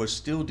idea was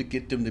still to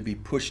get them to be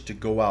pushed to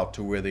go out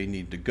to where they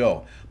need to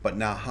go. But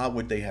now, how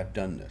would they have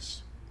done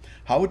this?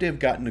 How would they have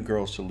gotten the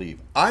girls to leave?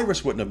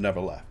 Iris wouldn't have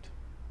never left.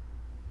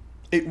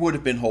 It would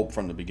have been Hope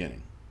from the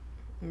beginning.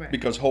 Right.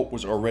 Because Hope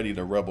was already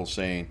the rebel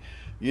saying,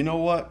 you know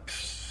what?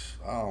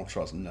 I don't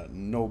trust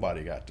nothing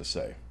nobody got to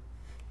say.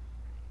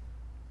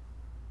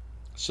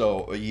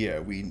 So, yeah,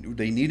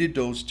 they needed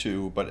those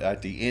two, but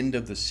at the end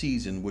of the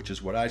season, which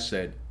is what I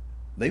said,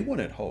 they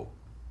wanted Hope.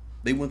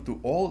 They went through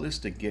all this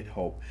to get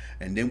Hope,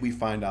 and then we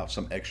find out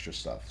some extra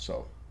stuff.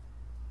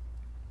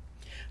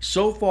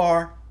 So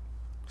far,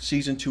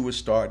 season 2 is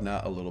starting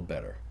out a little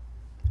better.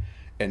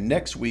 And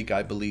next week,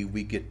 I believe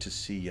we get to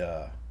see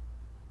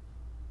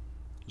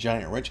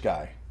Giant Rich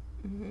Guy,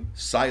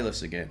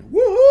 Silas again.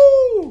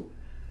 Woohoo!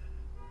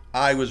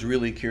 I was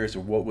really curious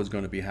of what was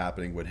going to be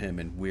happening with him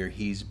and where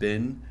he's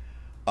been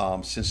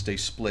since they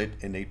split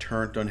and they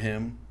turned on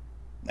him.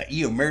 Like,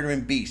 you a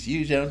murdering beast.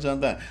 You know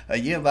something.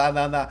 Yeah, blah,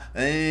 blah, blah.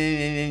 Right.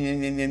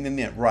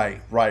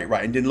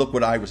 And then look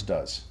what Iris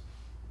does.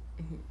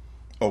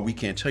 Oh, we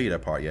can't tell you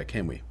that part yet,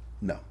 can we?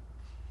 No.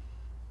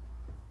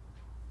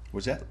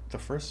 Was that the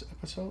first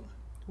episode?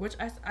 Which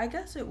I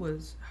guess it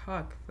was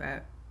Huck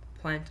that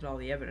planted all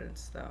the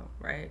evidence, though,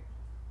 right?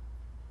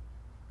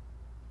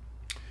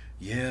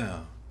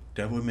 Yeah,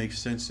 that would make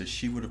sense that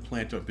she would have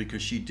planted,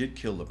 because she did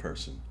kill the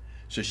person.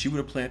 So she would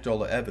have planted all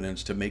the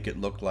evidence to make it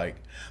look like,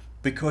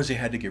 because they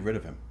had to get rid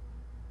of him.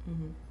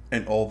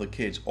 And all the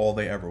kids, all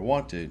they ever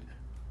wanted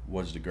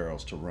was the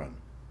girls to run.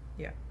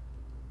 Yeah.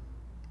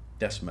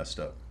 That's messed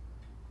up.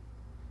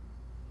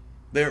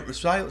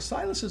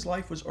 Silas's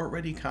life was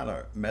already kind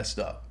of messed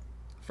up.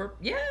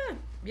 Yeah.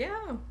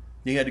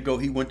 He had to go,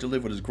 he went to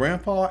live with his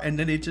grandpa, and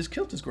then they just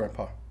killed his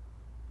grandpa.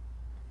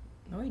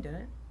 No, he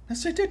didn't. And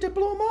said they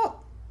blew him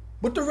up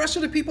with the rest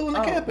of the people on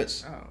the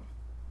campus. Oh.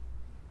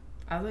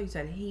 I thought you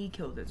said he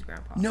killed his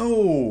grandpa.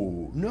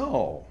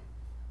 No.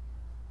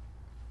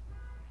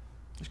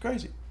 It's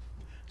crazy.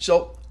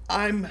 So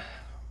I'm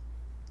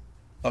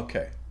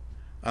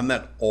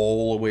not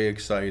all the way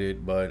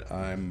excited, but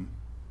I'm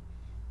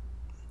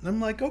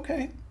like,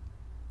 okay.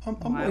 I'm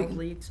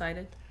Mildly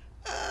excited.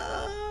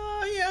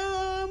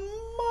 Yeah,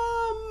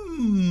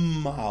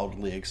 I'm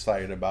mildly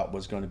excited about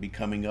what's going to be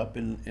coming up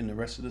in the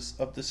rest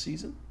of the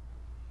season.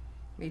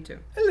 Me too.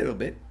 A little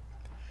bit.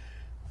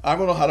 I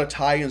don't know how the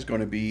tie-in's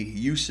going to be.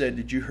 You said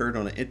that you heard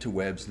on the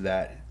interwebs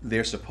that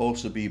they're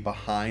supposed to be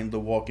behind The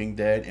Walking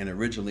Dead, and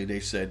originally they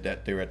said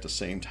that they're at the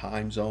same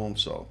time zone,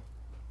 so.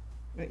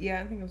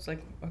 Yeah, I think it was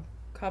like a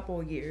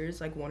couple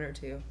years, like 1 or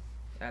 2.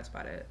 That's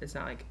about it. It's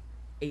not like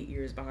 8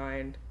 years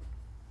behind.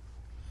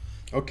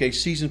 Okay,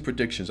 season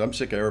predictions. I'm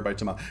sick of everybody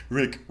talking about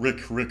Rick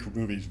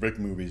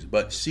movies.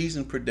 But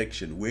season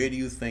prediction, where do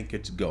you think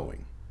it's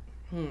going?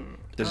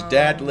 Does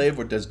Dad live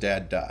or does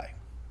Dad die?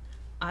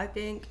 I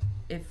think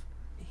if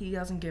he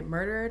doesn't get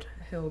murdered,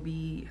 he'll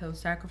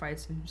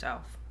sacrifice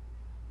himself.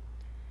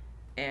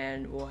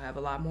 And we'll have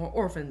a lot more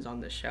orphans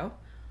on this show.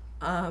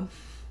 I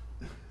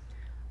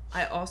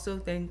also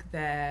think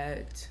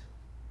that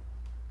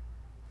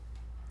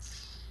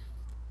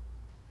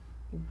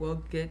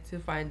we'll get to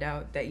find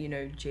out that,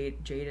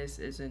 Jadis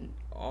isn't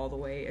all the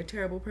way a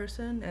terrible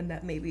person, and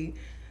that maybe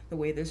the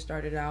way this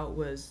started out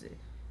was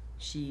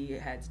she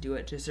had to do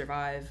it to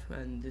survive,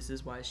 and this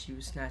is why she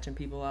was snatching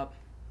people up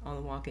on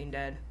The Walking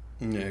Dead.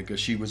 Yeah, because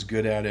she was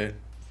good at it.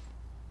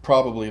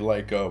 Probably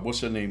like,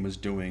 what's her name was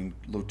doing,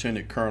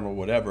 Lieutenant Colonel,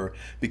 whatever,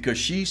 because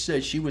she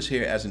said she was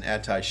here as an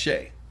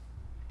attaché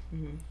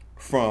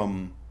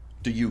from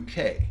the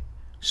UK.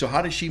 So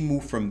how did she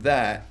move from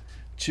that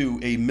to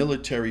a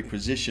military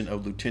position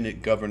of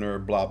Lieutenant Governor,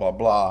 blah, blah,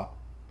 blah?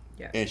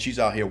 Yeah. And she's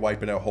out here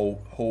wiping out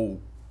whole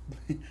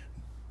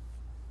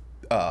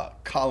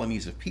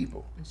colonies of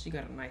people. And she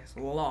got a nice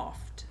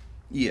loft.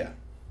 Yeah.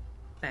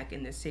 Back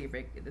in the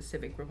Civic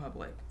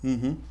Republic.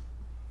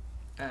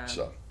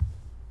 So.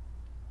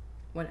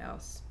 What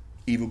else?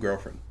 Evil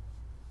girlfriend.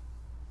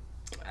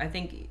 I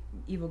think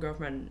evil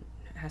girlfriend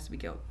has to be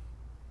killed.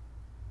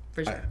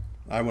 For sure.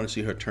 I want to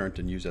see her turned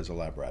and used as a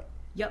lab rat.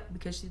 Yep,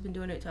 because she's been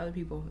doing it to other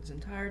people this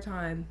entire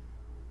time.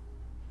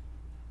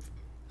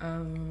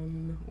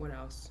 What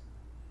else?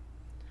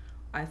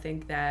 I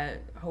think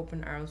that Hope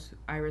and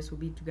Iris will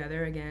be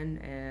together again,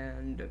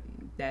 and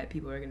that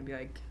people are gonna be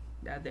like,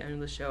 at the end of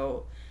the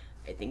show,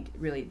 I think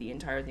really the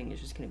entire thing is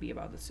just gonna be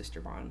about the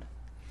sister bond,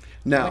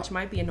 Now, which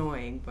might be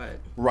annoying, but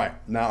right.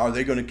 Now, are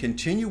they going to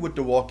continue with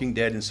The Walking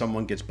Dead and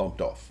someone gets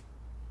bumped off?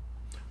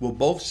 Will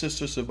both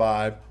sisters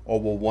survive,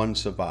 or will one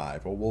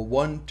survive? Or will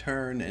one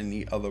turn and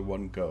the other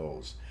one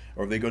goes?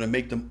 Or are they going to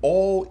make them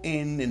all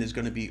in and it's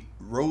going to be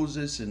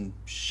roses and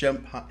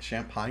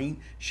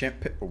champagne?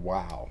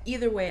 Wow.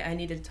 either way, I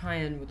need a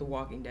tie-in with The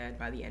Walking Dead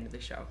by the end of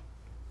the show.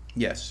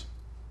 Yes.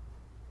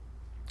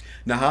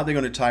 Now, how are they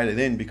going to tie it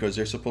in? Because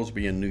they're supposed to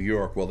be in New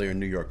York. Well, they're in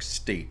New York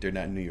State. They're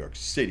not in New York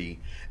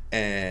City.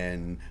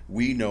 And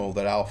we know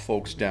that our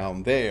folks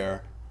down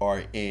there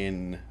are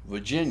in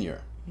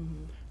Virginia.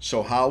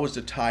 So how is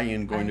the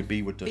tie-in going to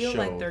be with the I feel show?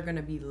 like they're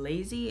gonna be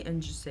lazy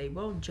and just say,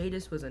 well,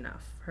 Jadis was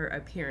enough. Her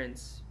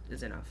appearance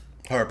is enough.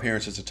 Her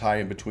appearance is a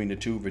tie-in between the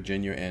two,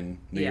 Virginia and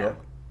New York?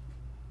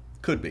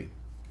 Could be.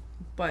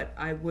 But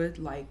I would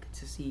like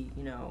to see,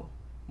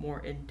 more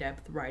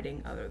in-depth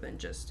writing other than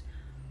just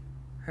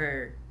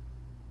her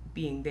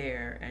being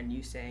there and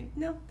you saying,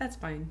 no, that's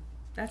fine.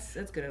 That's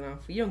good enough.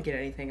 You don't get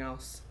anything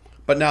else.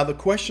 But now the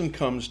question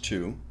comes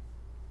to,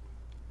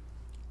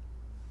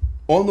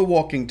 on The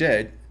Walking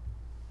Dead,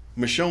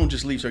 Michonne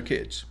just leaves her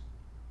kids.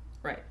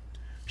 Right.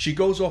 She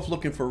goes off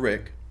looking for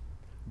Rick,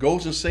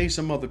 goes and saves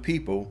some other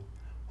people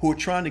who are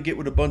trying to get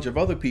with a bunch of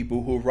other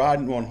people who are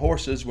riding on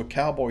horses with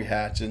cowboy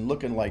hats and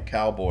looking like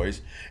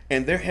cowboys,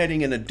 and they're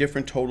heading in a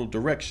different total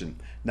direction.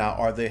 Now,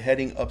 are they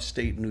heading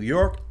upstate New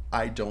York?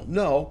 I don't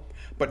know.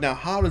 But now,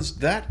 how does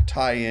that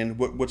tie in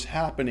with what's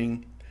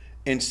happening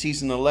in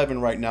season 11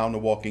 right now in The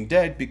Walking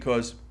Dead?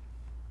 Because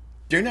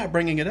they're not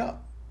bringing it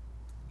up.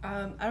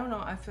 I don't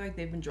know. I feel like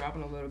they've been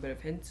dropping a little bit of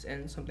hints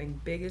and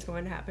something big is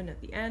going to happen at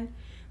the end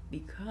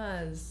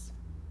because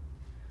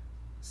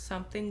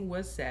something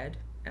was said,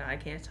 and I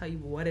can't tell you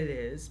what it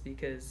is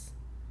because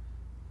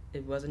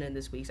it wasn't in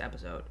this week's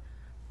episode,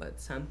 but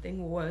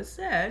something was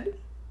said,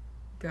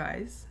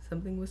 guys.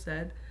 Something was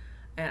said,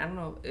 and I don't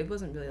know. It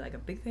wasn't really like a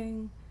big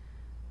thing,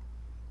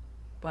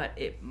 but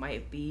it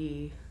might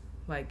be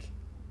like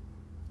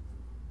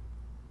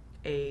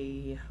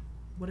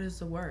what is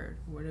the word?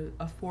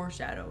 A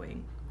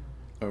foreshadowing.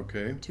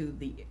 Okay. To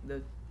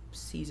the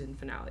season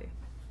finale.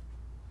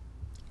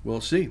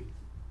 We'll see.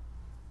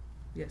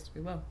 Yes,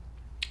 we will.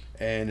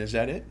 And is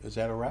that it? Is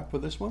that a wrap for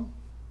this one?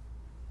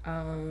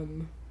 At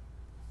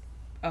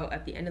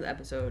the end of the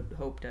episode,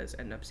 Hope does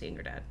end up seeing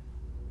her dad.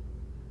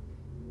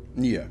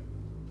 Yeah.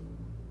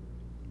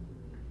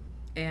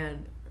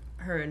 And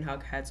her and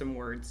Huck had some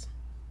words.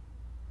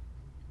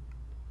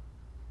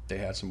 They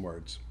had some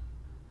words.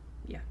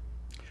 Yeah.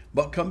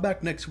 But come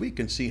back next week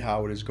and see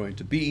how it is going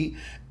to be.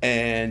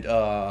 And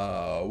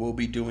we'll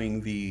be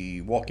doing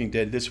the Walking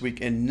Dead this week.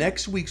 And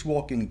next week's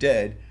Walking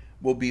Dead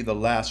will be the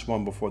last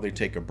one before they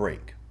take a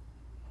break.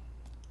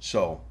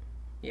 So,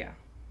 yeah.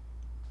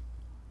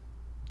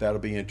 That'll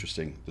be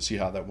interesting to see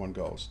how that one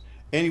goes.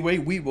 Anyway,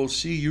 we will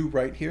see you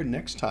right here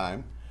next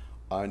time.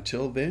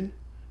 Until then,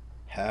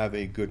 have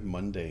a good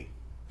Monday.